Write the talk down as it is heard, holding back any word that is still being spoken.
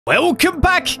Welcome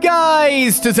back,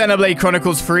 guys, to Xenoblade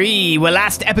Chronicles 3, where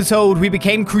last episode we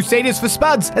became Crusaders for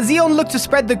Spuds as Xeon looked to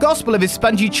spread the gospel of his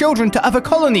spongy children to other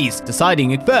colonies,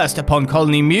 deciding at first upon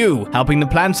Colony Mu, helping them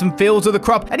plant some fields of the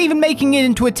crop, and even making it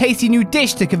into a tasty new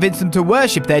dish to convince them to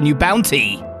worship their new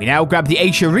bounty. We now grab the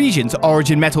Aetia region's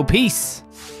origin metal piece.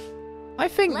 I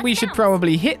think we should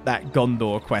probably hit that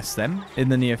Gondor quest then, in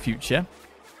the near future.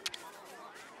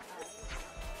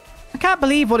 I can't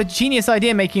believe what a genius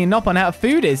idea making a Nopon out of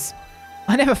food is.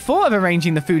 I never thought of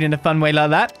arranging the food in a fun way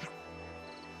like that.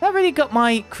 That really got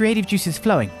my creative juices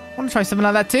flowing. I want to try something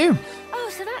like that too. Oh,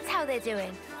 so that's how they're doing.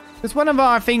 Because one of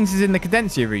our things is in the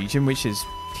Cadencia region, which is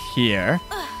here.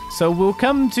 So we'll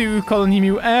come to Colony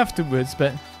Mu afterwards,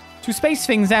 but to space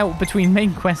things out between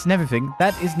main quests and everything,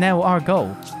 that is now our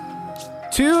goal.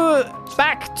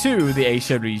 Back to the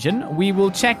Aetia region, we will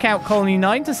check out Colony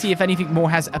 9 to see if anything more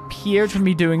has appeared from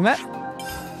me doing that.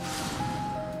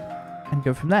 And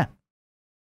go from there.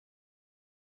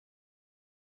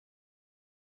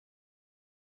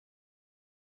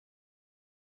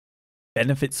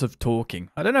 Benefits of talking.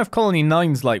 I don't know if Colony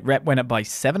 9's like rep went up by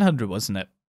 700, wasn't it?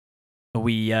 Are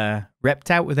we repped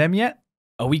out with them yet?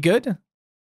 Are we good?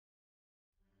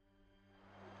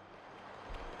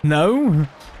 No?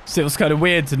 Feels kind of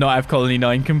weird to not have Colony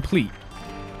 9 complete.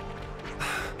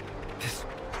 It's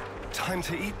time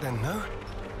to eat then, no?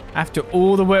 After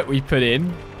all the work we put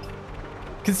in,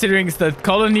 considering it's the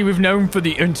colony we've known for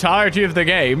the entirety of the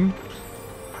game.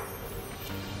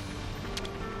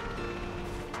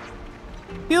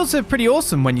 Feels pretty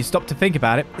awesome when you stop to think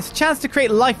about it. It's a chance to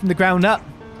create life from the ground up.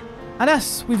 And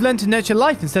us, we've learned to nurture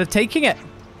life instead of taking it.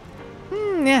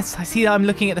 Yes, I see that I'm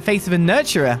looking at the face of a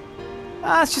nurturer.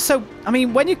 It's just so... I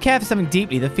mean, when you care for something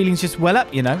deeply, the feelings just well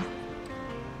up, you know?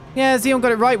 Yeah, Xeon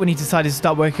got it right when he decided to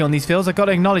start working on these fields. I've got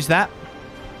to acknowledge that.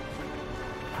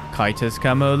 Kite has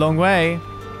come a long way.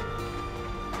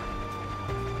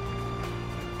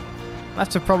 I'll have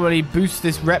to probably boost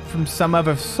this rep from some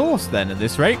other source then at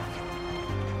this rate.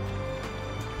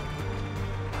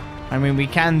 I mean, we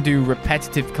can do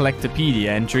repetitive Collectopedia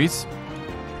entries.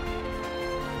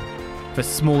 For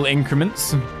small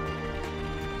increments.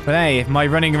 But hey, if my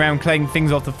running around collecting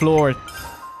things off the floor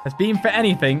has been for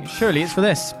anything, surely it's for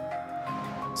this.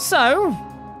 So,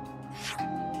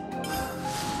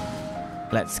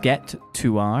 let's get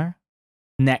to our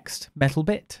next metal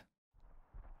bit.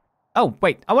 Oh,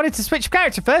 wait, I wanted to switch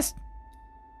character first.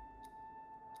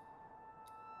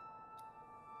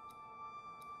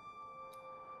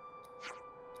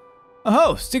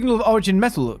 Oh, signal of origin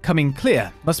metal coming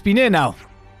clear. Must be near now.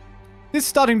 This is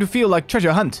starting to feel like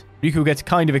treasure hunt. Riku gets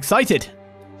kind of excited.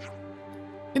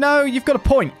 You know, you've got a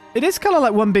point. It is kind of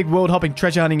like one big world-hopping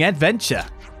treasure hunting adventure.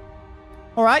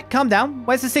 Alright, calm down.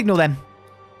 Where's the signal then?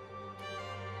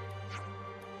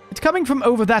 It's coming from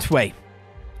over that way.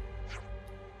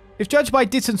 If judged by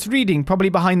distance reading, probably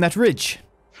behind that ridge.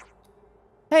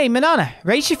 Hey, Manana,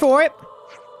 race you for it.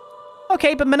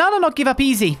 Okay, but Manana not give up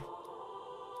easy.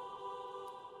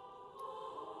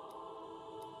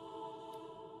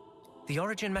 The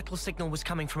origin metal signal was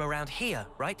coming from around here,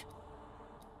 right?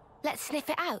 Let's sniff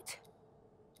it out.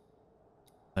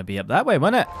 That'd be up that way,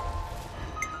 wouldn't it?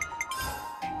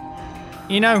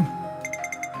 You know,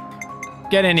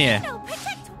 get in here.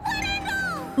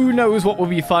 Who knows what we'll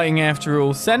be fighting after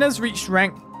all? Sena's reached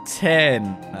rank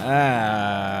 10.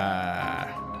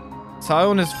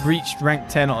 Aionios reached rank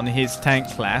 10 on his tank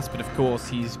class, but of course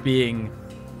he's being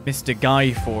Mr.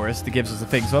 Guy for us that gives us a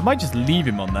thing, so I might just leave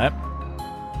him on that.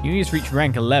 You just reach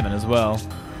rank 11 as well.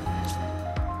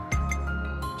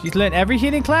 She's learned every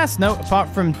healing class? No, apart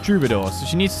from Troubadour. So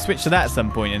she needs to switch to that at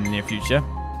some point in the near future.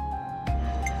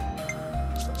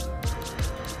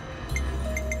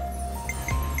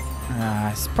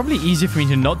 It's probably easier for me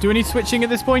to not do any switching at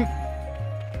this point.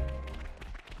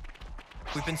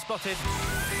 We've been spotted.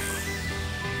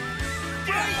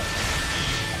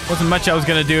 Wasn't much I was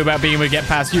going to do about being able to get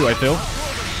past you, I feel.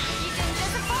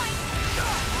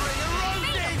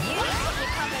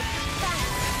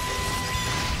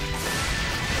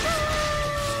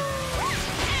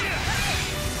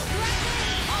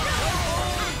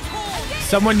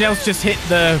 Someone else just hit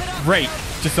the rake,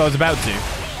 just as I was about to.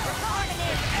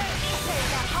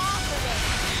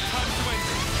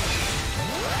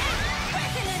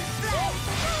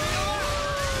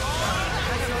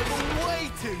 Way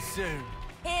too soon.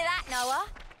 Hear that, Noah?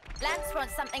 Lance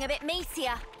wants something a bit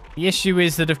meatier. The issue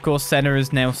is that, of course, Sena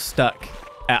is now stuck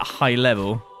at high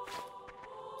level.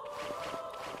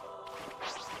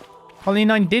 Colony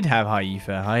 9 did have high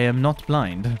ether. I am not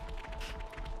blind.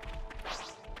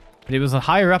 But it was a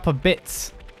higher up a bit.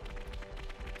 So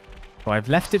I've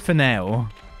left it for now.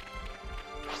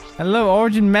 Hello,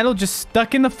 origin metal just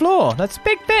stuck in the floor. That's a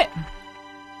big bit.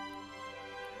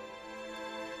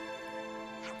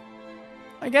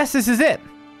 I guess this is it.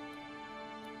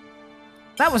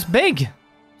 That was big.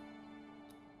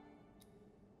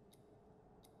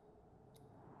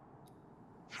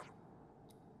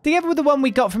 Together with the one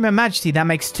we got from Her Majesty, that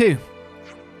makes 2.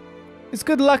 It's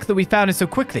good luck that we found it so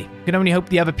quickly. We can only hope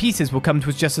the other pieces will come to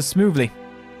us just as smoothly.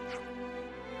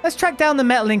 Let's track down the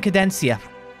metal in Cadencia.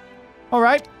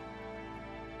 Alright.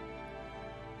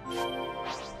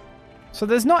 So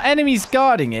there's not enemies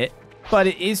guarding it, but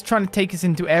it is trying to take us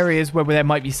into areas where there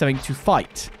might be something to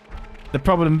fight. The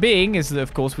problem being is that,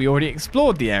 of course, we already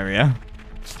explored the area.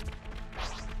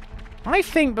 I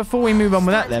think before we move on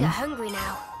with that then,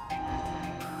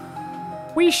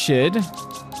 we should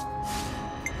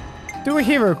do a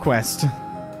hero quest.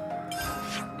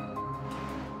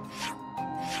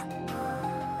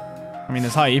 I mean,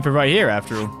 there's Aetia right here,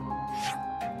 after all.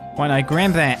 Why not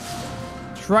grab that?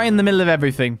 It's right in the middle of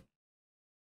everything.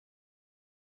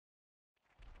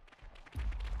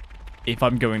 If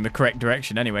I'm going the correct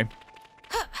direction, anyway.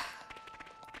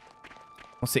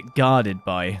 What's it guarded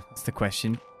by? That's the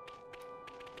question.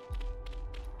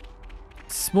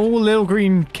 Small little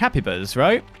green capybars,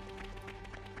 right?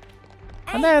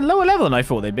 And they're lower level than I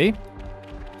thought they'd be.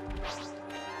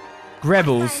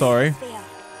 Grebels, sorry.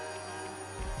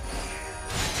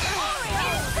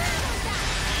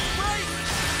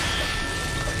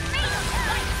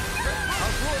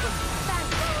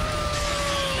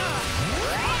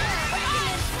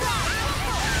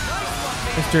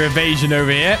 Mr. Evasion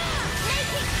over here.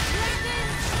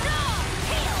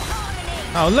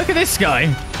 Oh, look at this guy.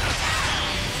 You're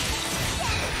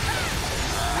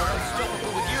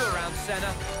unstoppable with you around,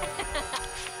 Sena.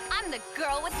 I'm the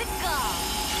girl with the gall.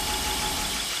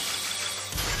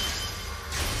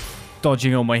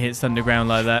 Dodging all my hits underground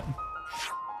like that.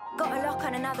 Got a lock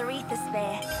on another ether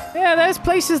sphere. Yeah, there's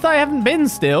places that I haven't been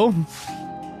still.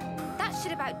 That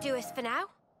should about do us for now.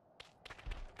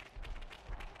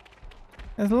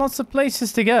 There's lots of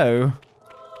places to go.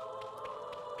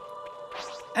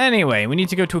 Anyway, we need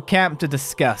to go to a camp to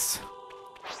discuss.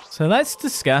 So let's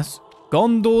discuss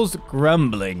Gondor's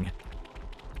grumbling.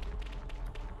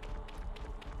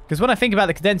 Because when I think about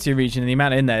the Cadencia region and the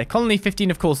amount in there, Colony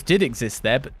 15 of course did exist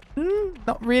there, but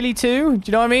not really two. Do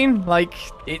you know what I mean? Like,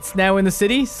 it's now in the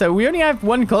city, so we only have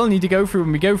one colony to go through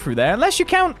when we go through there, unless you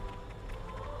count...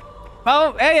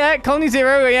 Oh, yeah, Colony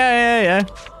 0, yeah.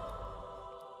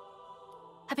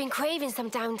 I've been craving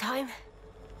some downtime.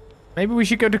 Maybe we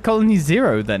should go to Colony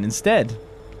 0 then instead.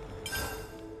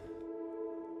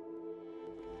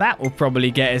 That will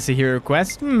probably get us a hero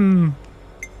quest.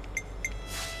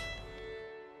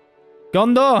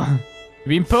 Gondor, you've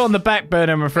been put on the back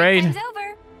burner, I'm afraid. Time's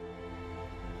over.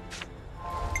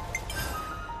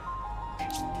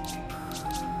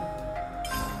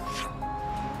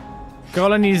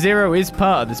 Colony 0 is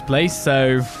part of this place,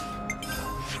 so...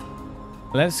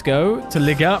 let's go to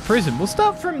Ligat Prison. We'll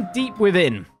start from deep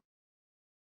within.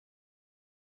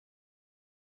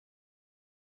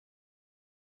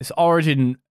 This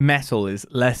origin metal is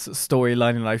less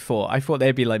storyline than I thought. I thought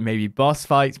there'd be like maybe boss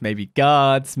fights, maybe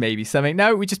guards, maybe something.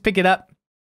 No, we just pick it up.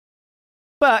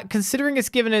 But considering it's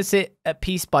given us it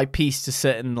piece by piece to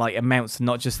certain like amounts,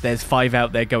 not just there's 5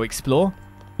 out there, go explore.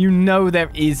 You know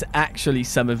there is actually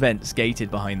some events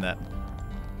gated behind that.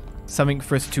 Something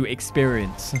for us to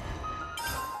experience.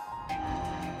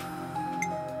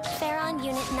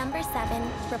 Unit number 7,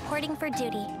 reporting for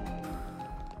duty.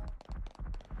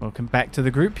 Welcome back to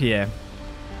the group here.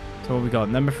 So what we got?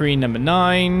 Number 3, number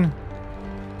 9.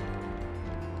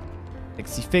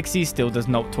 Fixie still does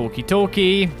not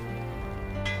talkie.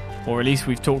 Or at least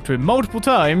we've talked to him multiple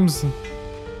times.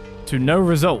 To no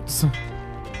results.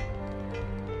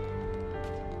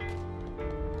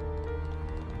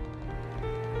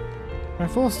 I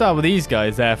thought I'll start with these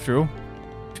guys after all.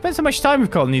 We've spent so much time with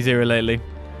Colony 0 lately.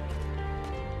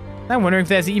 I'm wondering if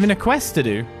there's even a quest to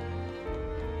do.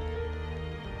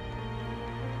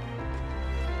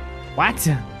 What?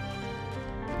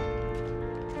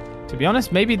 To be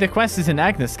honest, maybe the quest is in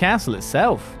Agnes Castle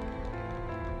itself.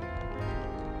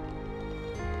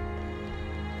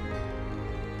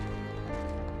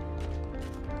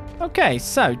 Okay,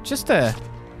 so just a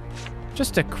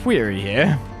query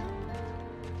here.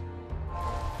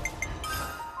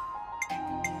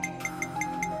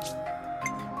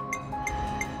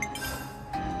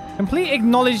 Complete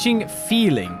acknowledging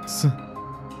feelings.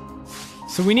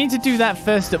 So we need to do that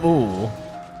first of all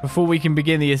before we can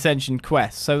begin the Ascension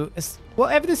quest. So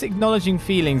whatever this acknowledging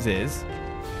feelings is,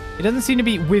 it doesn't seem to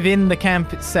be within the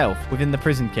camp itself, within the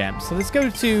prison camp. So let's go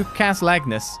to Castle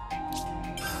Agnes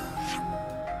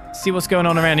See what's going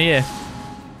on around here.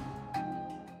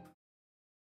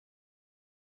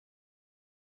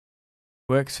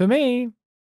 Works for me.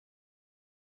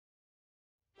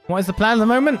 What is the plan at the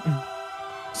moment?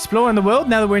 Exploring the world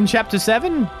now that we're in Chapter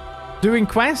 7? Doing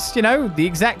quests, you know, the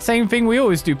exact same thing we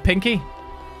always do, Pinky.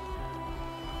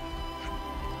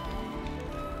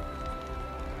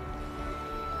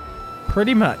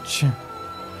 Pretty much.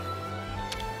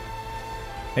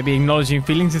 Maybe acknowledging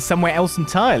feelings is somewhere else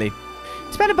entirely.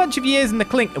 Spent a bunch of years in the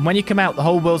clink, and when you come out, the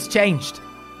whole world's changed.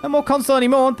 No more console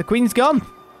anymore, the Queen's gone.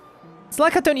 It's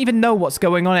like I don't even know what's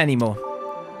going on anymore.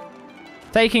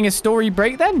 Taking a story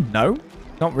break then? No,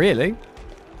 not really.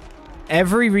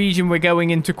 Every region we're going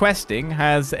into questing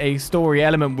has a story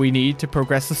element we need to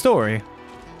progress the story.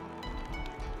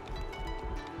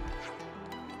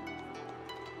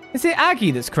 Is it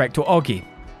Aggie that's correct or Oggy?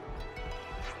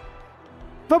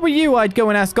 If I were you, I'd go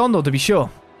and ask Gondor to be sure.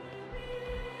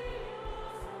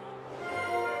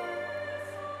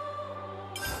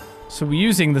 So we're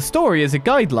using the story as a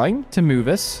guideline to move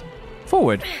us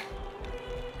forward.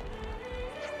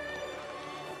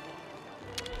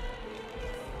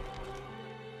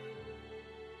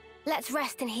 Let's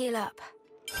rest and heal up.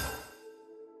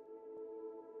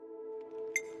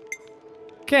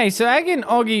 Okay, so Aggie and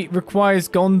Oggy requires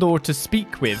Gondor to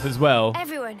speak with as well.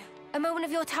 Everyone, a moment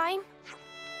of your time?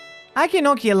 Aggie and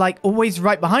Oggy are like always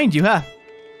right behind you, huh?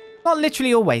 Not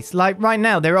literally always. Like right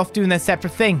now, they're off doing their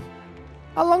separate thing.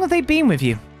 How long have they been with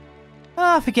you?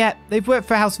 Ah, I forget. They've worked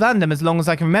for House Vandam as long as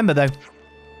I can remember, though.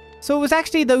 So it was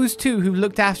actually those two who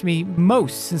looked after me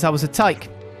most since I was a tyke.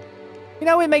 You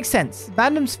know, it makes sense.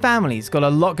 Vandam's family's got a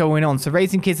lot going on, so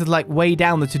raising kids is like way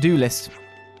down the to-do list.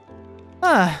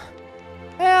 Yeah,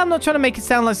 I'm not trying to make it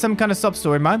sound like some kind of sob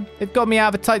story, man. They've got me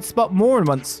out of a tight spot more than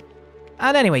once.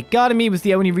 And anyway, guarding me was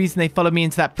the only reason they followed me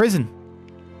into that prison.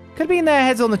 Could be in their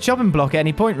heads on the chopping block at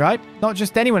any point, right? Not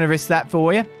just anyone who risks that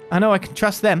for you. I know I can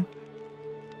trust them.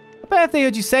 I bet if they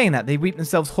heard you saying that, they'd weep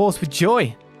themselves hoarse with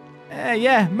joy.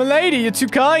 Yeah, milady, you're too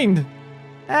kind.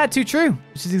 Too true.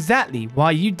 Which is exactly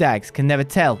why you dags can never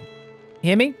tell.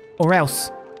 Hear me? Or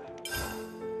else.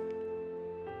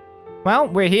 Well,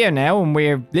 we're here now, and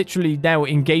we're literally now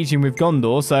engaging with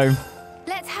Gondor, so...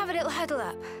 Let's have a little huddle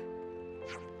up.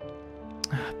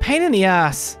 Pain in the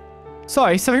ass.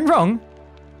 Sorry, something wrong?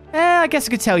 I guess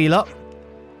I could tell you lot.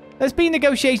 There's been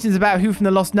negotiations about who from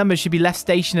the Lost Numbers should be left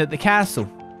stationed at the castle.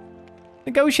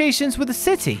 Negotiations with the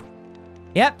city?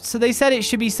 Yep, so they said it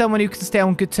should be someone who can stay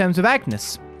on good terms with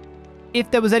Agnes. If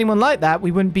there was anyone like that,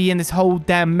 we wouldn't be in this whole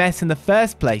damn mess in the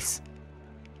first place.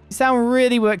 You sound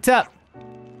really worked up.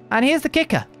 And here's the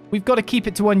kicker. We've got to keep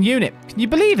it to one unit. Can you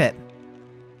believe it?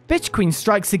 Bitch Queen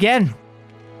strikes again.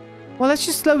 Well, let's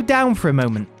just slow down for a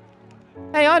moment.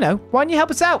 Hey, I know. Why don't you help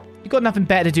us out? You've got nothing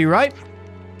better to do, right?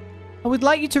 I would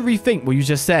like you to rethink what you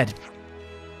just said.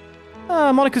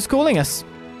 Monica's calling us.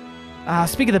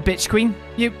 Speak of the bitch queen,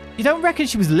 you don't reckon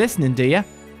she was listening, do you?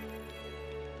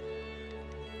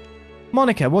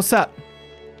 Monica, what's up?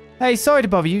 Hey, sorry to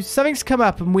bother you. Something's come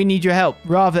up and we need your help,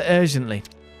 rather urgently.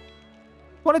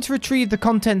 Wanted to retrieve the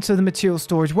contents of the material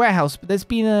storage warehouse, but there's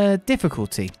been a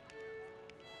difficulty.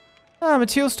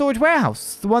 Material storage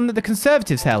warehouse, the one that the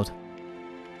Conservatives held.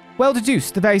 Well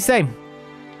deduced, the very same.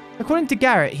 According to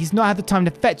Garrett, he's not had the time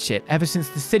to fetch it ever since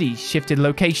the city shifted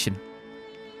location.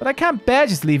 But I can't bear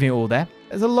just leaving it all there.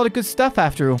 There's a lot of good stuff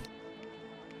after all.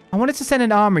 I wanted to send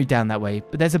an armory down that way,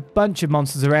 but there's a bunch of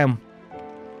monsters around.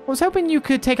 I was hoping you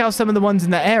could take out some of the ones in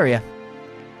that area.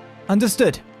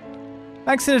 Understood.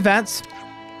 Thanks in advance.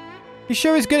 You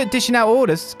sure is good at dishing out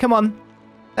orders. Come on.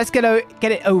 Let's get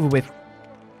it over with.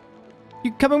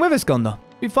 You coming with us, Gondor?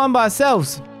 We'll be fine by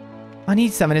ourselves. I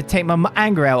need something to take my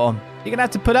anger out on. You're going to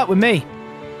have to put up with me.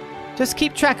 Just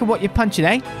keep track of what you're punching,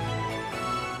 eh?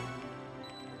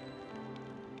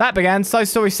 That began Side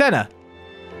Story Sena.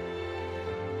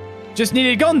 Just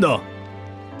needed Gondor.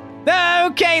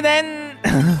 Okay,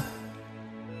 then.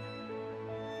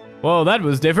 Well, that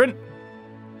was different.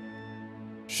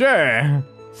 Sure.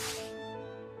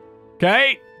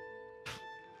 Okay.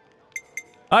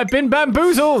 I've been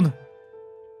bamboozled.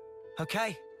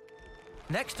 Okay.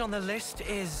 Next on the list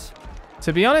is...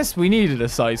 To be honest, we needed a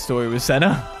side story with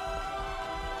Sena.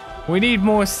 We need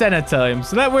more Sena time,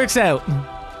 so that works out.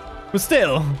 But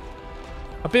still,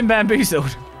 I've been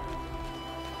bamboozled.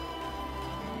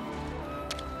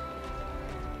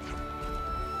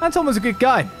 Anton was a good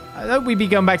guy. I hope we'd be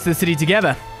going back to the city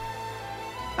together.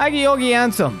 Aggie, Oggy,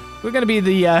 Anton. We're going to be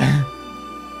the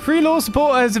free law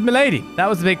supporters of Milady. That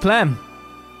was the big plan.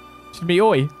 Should be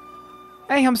Oi.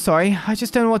 Hey, I'm sorry. I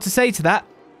just don't know what to say to that.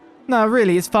 No,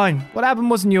 really, it's fine. What happened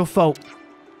wasn't your fault.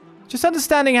 Just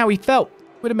understanding how he felt.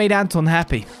 Would have made Anton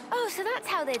happy. Oh, so that's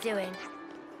how they're doing.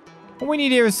 All we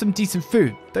need here is some decent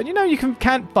food. Don't you know you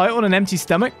can't fight on an empty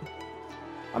stomach?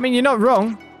 I mean, you're not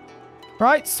wrong.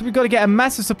 Right, so we've got to get a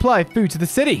massive supply of food to the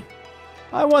city.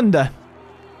 I wonder.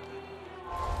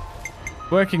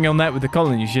 Working on that with the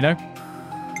colonies, you know.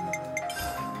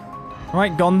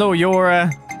 Right, Gondor, you're,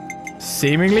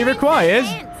 seemingly required.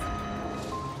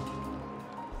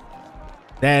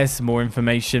 There's some more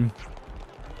information.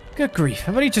 Good grief,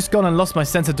 I've only just gone and lost my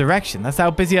sense of direction. That's how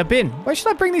busy I've been. Where should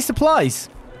I bring these supplies?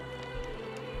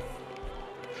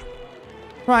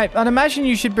 Right, I'd imagine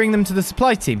you should bring them to the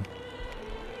supply team.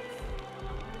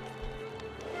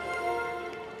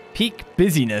 Peak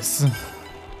busyness.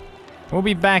 We'll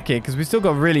be back here because we still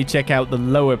got to really check out the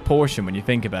lower portion when you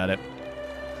think about it.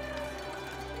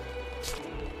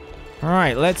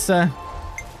 Alright, let's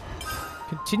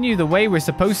continue the way we're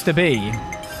supposed to be.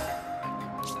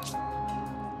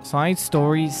 Side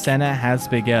story, Sena has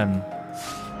begun.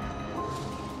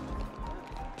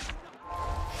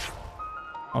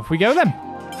 Off we go then.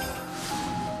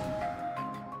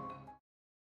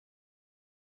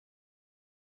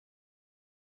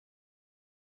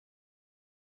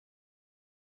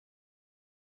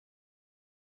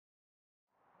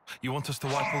 You want us to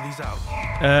wipe all these out?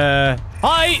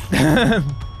 Hi! Right! I'm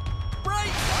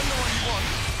the one you want.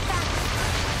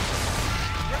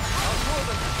 I'll draw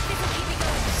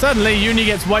them. Suddenly, Uni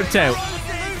gets wiped out.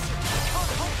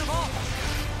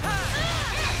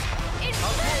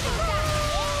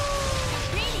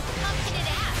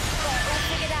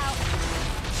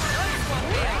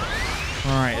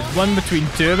 Alright, it's one between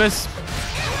two of us.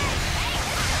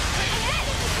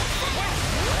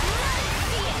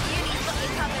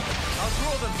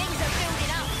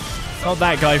 Not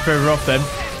that guy further off then.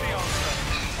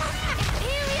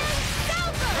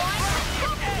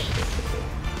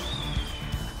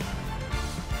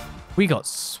 We got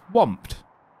swamped.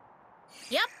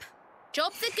 Yep,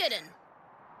 job's a good 'un.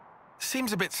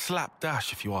 Seems a bit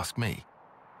slapdash if you ask me.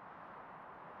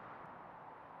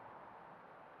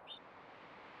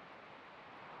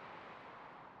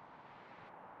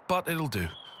 But it'll do.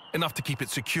 Enough to keep it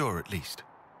secure at least.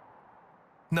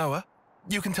 Noah,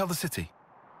 you can tell the city.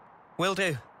 Will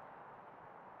do.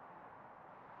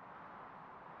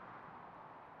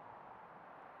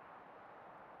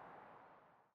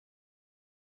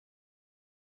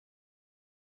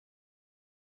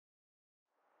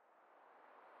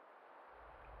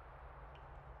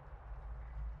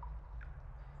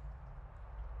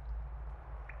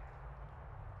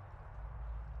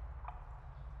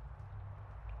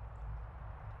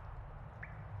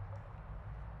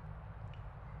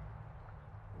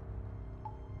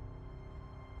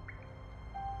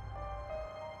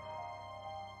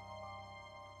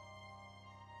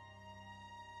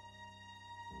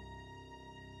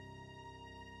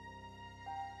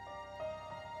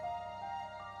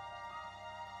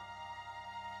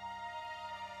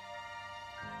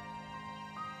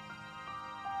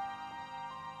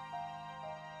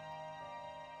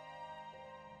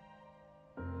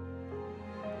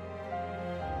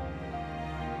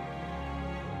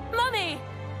 Mummy!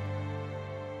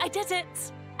 I did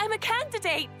it! I'm a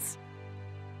candidate!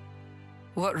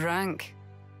 What rank?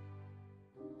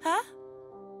 Huh?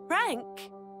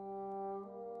 Rank?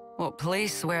 What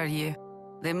place were you?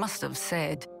 They must have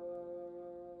said.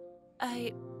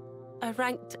 I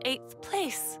ranked 8th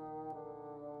place.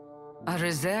 A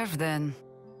reserve, then?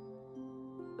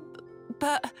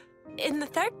 But in the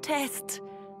 3rd test,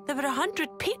 there were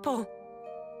 100 people.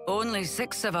 Only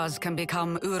 6 of us can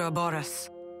become Ouroboros.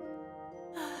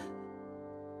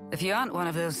 If you aren't one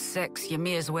of those 6, you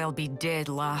may as well be dead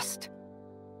last.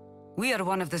 We are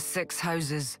one of the 6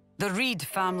 houses. The Reed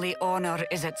family honor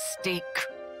is at stake.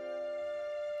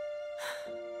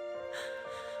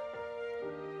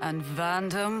 And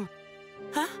Vandam?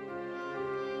 Huh?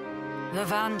 The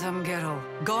Vandam girl,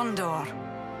 Gondor.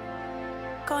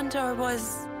 Gondor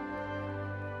was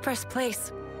 1st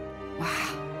place.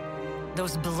 Wow.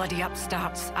 Those bloody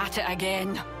upstarts at it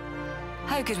again.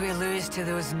 How could we lose to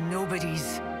those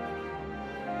nobodies?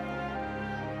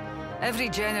 Every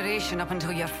generation up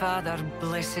until your father,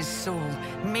 bless his soul,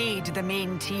 made the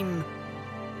main team.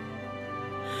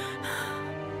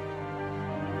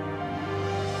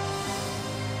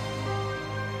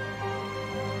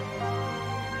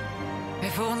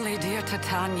 If only dear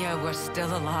Titania were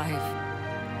still alive.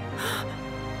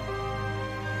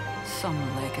 Some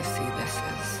legacy this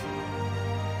is.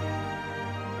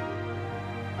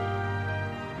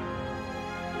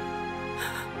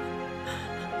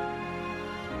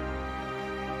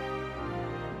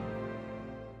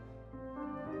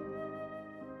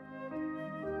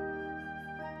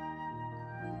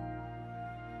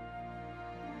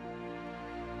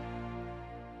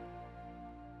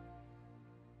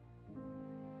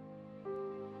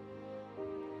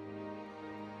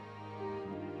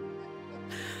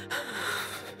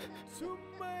 Some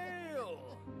mail!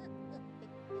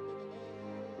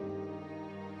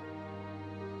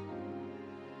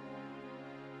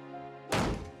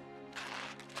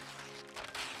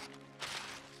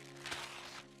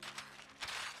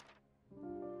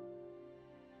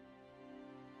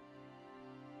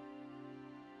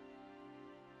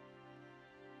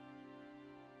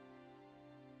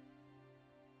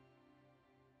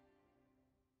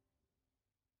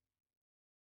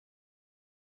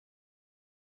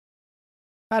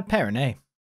 Bad parent, eh?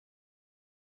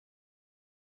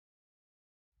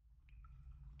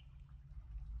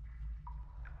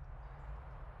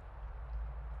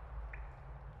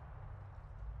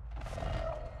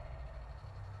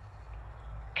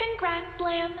 Congrats,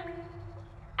 Lamb.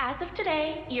 As of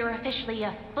today, you're officially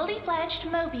a fully fledged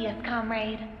Mobius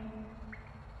comrade.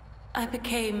 I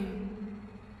became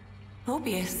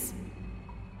Mobius.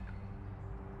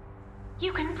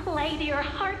 You can play to your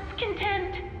heart's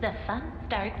content. The fun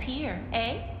starts here,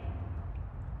 eh?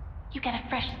 You get a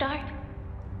fresh start.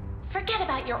 Forget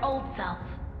about your old self.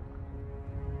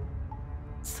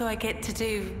 So I get to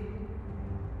do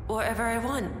whatever I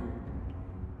want.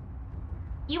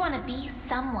 You want to be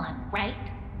someone, right?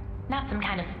 Not some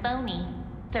kind of phony.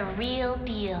 The real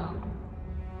deal.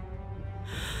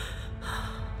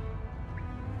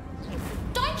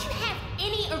 Don't you have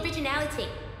any originality?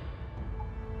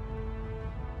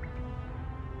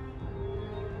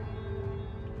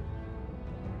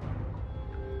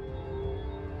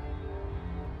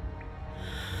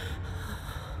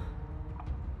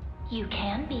 You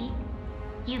can be.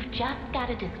 You've just got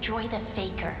to destroy the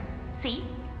faker. See?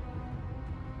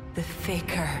 The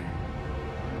faker.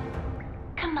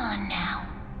 Come on now.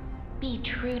 Be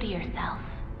true to yourself.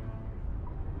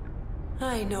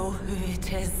 I know who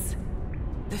it is.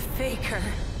 The faker.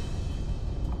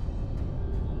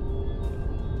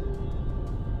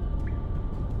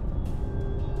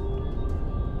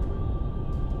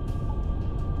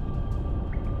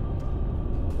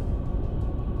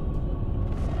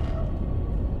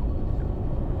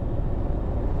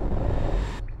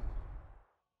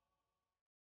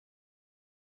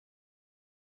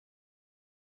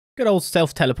 Good old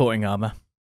self-teleporting armor.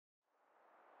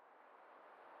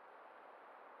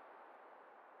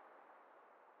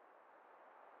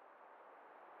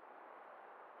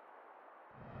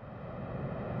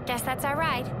 Guess that's our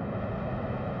ride.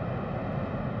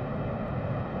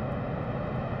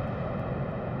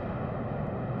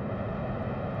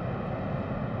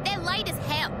 They're late as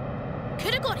hell.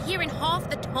 Could have got here in half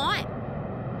the time.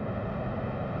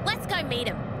 Let's go meet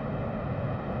them.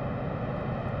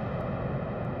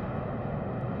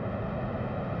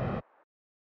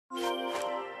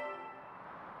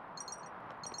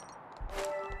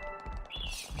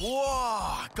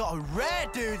 Whoa, got a rare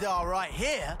doodah right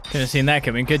here. Couldn't have seen that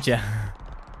coming, could ya?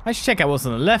 I should check out what's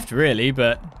on the left, really,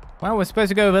 but... well, we're supposed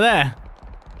to go over there.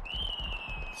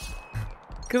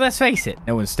 Because let's face it,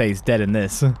 no one stays dead in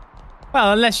this.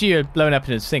 Well, unless you're blown up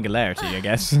in a singularity, I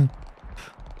guess. You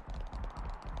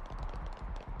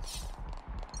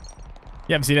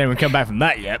haven't seen anyone come back from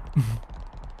that yet.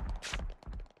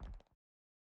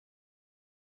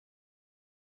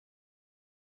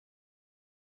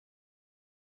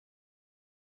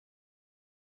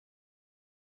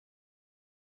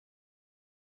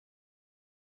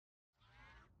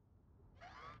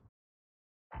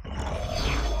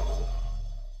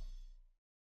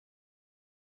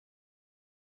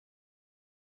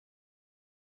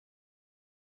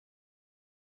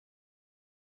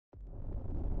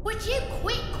 Would you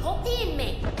quit copying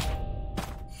me? You're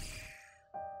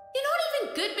not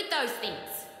even good with those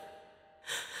things.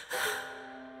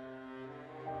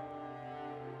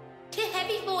 Too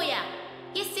heavy for ya.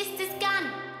 Your sister's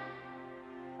gun.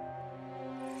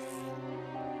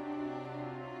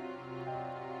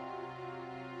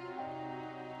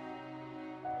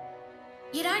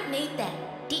 You don't need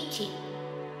that, did you?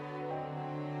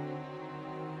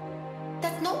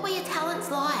 That's not where your talents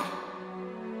lie.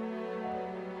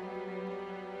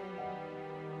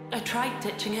 I tried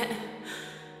ditching it.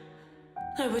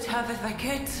 I would have if I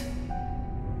could.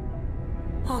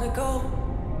 Long ago.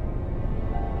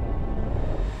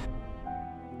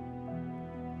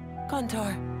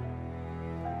 Contour.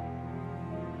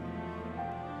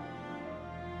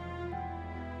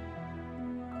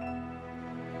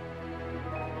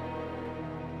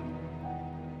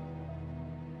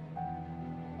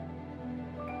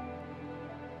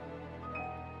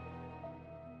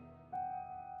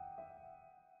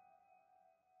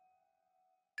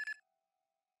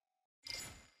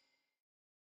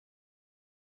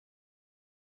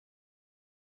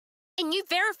 And you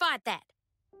verified that.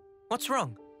 What's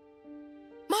wrong?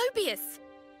 Mobius!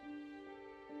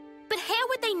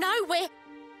 would they know where...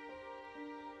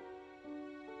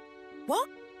 What?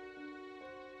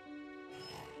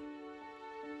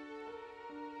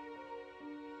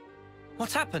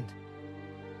 What's happened?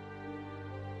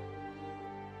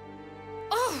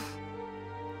 Oh!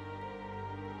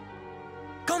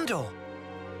 Gondor!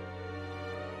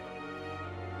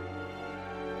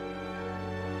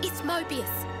 It's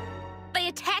Mobius. They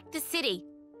attacked the city.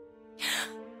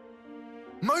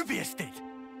 Mobius did?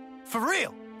 For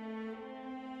real?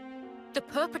 The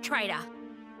perpetrator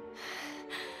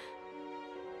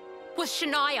was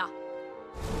Shania.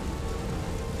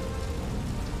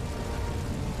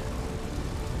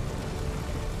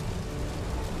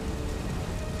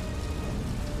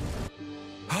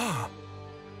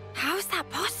 How is that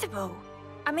possible?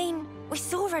 I mean, we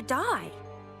saw her die.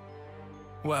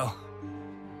 Well,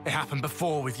 it happened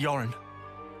before with Yoren.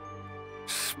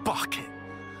 Spark it.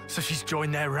 So she's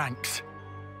joined their ranks.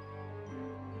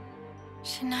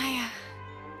 Shania,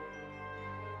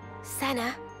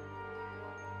 Sena,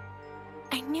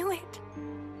 I knew it.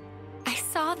 I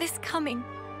saw this coming.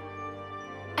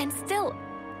 And still,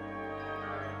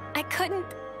 I couldn't.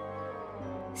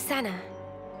 Sena,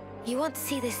 you want to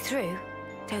see this through,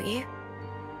 don't you?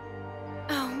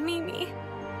 Oh, Mimi.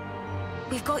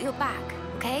 We've got your back,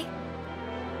 okay?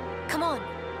 Come on,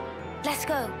 let's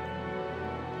go.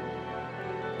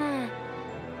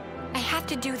 I have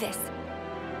to do this.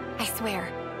 I swear.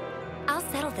 I'll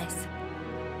settle this.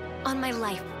 On my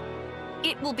life.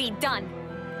 It will be done.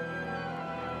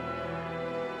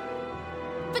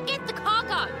 Forget the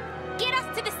cargo. Get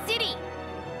us to the city.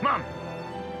 Mom!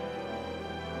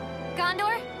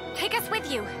 Gondor, take us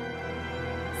with you.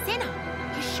 Sena,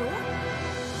 you sure?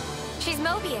 She's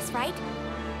Mobius, right?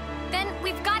 Then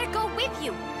we've got to go with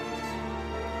you.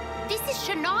 This is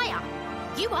Shania.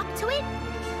 You up to it?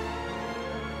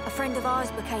 A friend of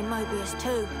ours became Mobius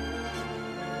too.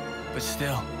 But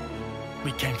still,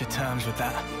 we came to terms with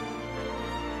that.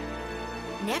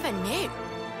 Never knew.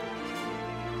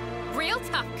 Real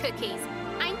tough cookies,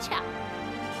 ain't ya?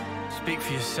 Speak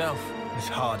for yourself, as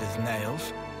hard as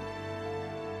nails.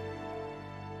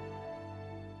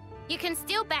 You can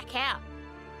still back out.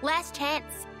 Last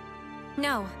chance.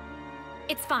 No,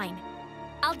 it's fine.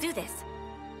 I'll do this.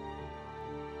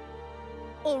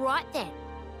 All right then.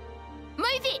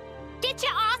 Move it! Get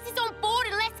your asses on board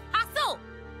and let's hustle!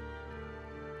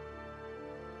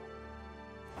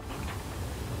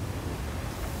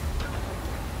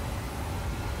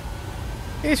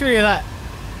 It's really that.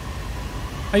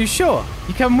 Are you sure?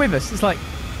 You come with us? It's like...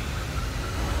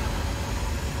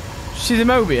 She's a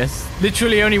Mobius.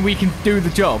 Literally only we can do the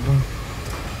job.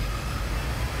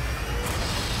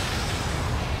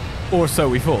 Or so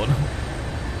we thought.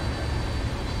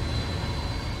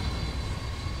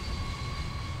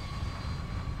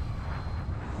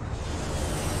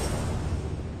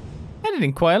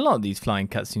 Editing quite a lot of these flying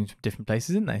cutscenes from different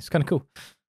places, isn't they? It's kind of cool.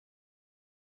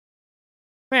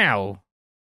 Wow.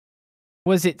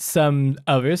 Was it some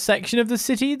other section of the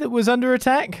city that was under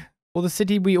attack? Or the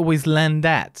city we always land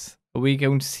at? Are we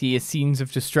going to see scenes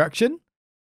of destruction?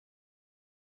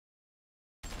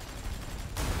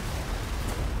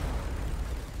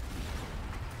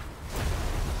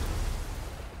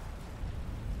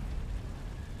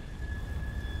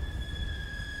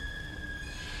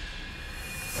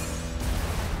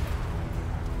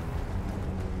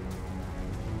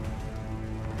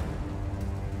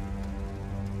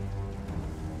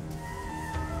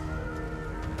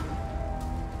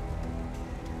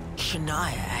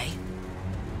 Shania, eh?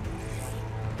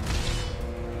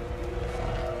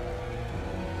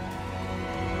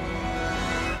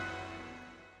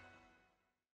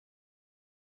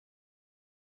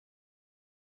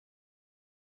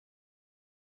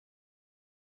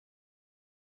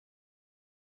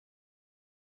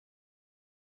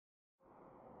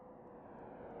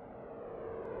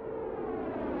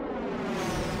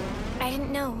 I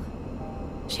didn't know.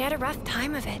 She had a rough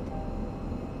time of it.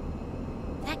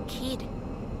 That kid.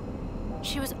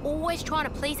 She was always trying to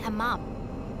please her mum.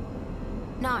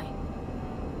 No.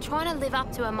 Trying to live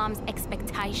up to her mum's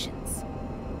expectations.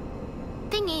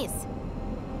 Thing is,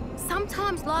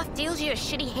 sometimes life deals you a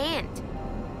shitty hand.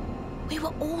 We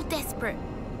were all desperate.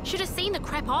 Should have seen the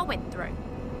crap I went through.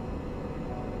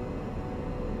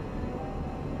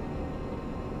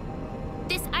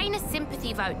 This ain't a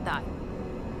sympathy vote, though.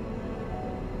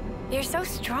 You're so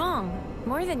strong.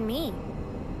 More than me.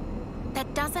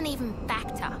 That doesn't even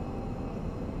factor.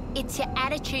 It's your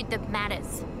attitude that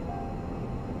matters.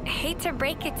 I hate to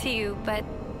break it to you, but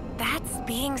that's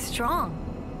being strong.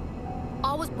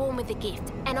 I was born with a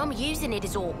gift, and I'm using it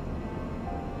as all.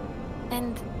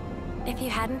 And if you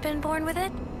hadn't been born with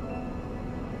it?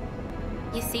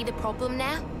 You see the problem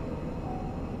now?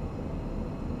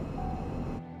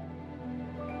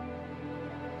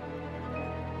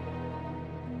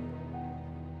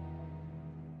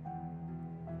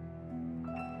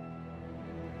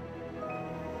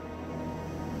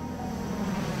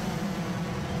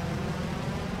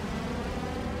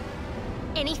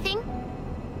 Anything?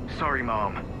 Sorry,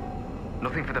 Mom.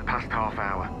 Nothing for the past half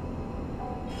hour.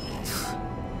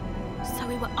 So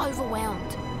we were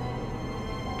overwhelmed.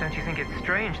 Don't you think it's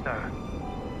strange, though?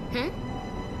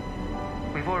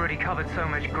 We've already covered so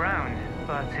much ground,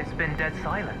 but it's been dead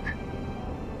silent.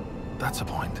 That's a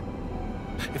point.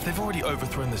 If they've already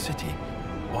overthrown the city,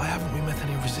 why haven't we met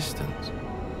any resistance?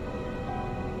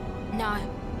 No.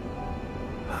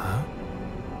 Huh?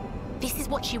 This is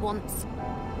what she wants.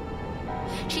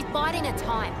 She's biding her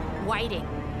time, waiting.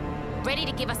 Ready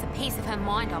to give us a piece of her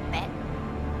mind, I'll bet.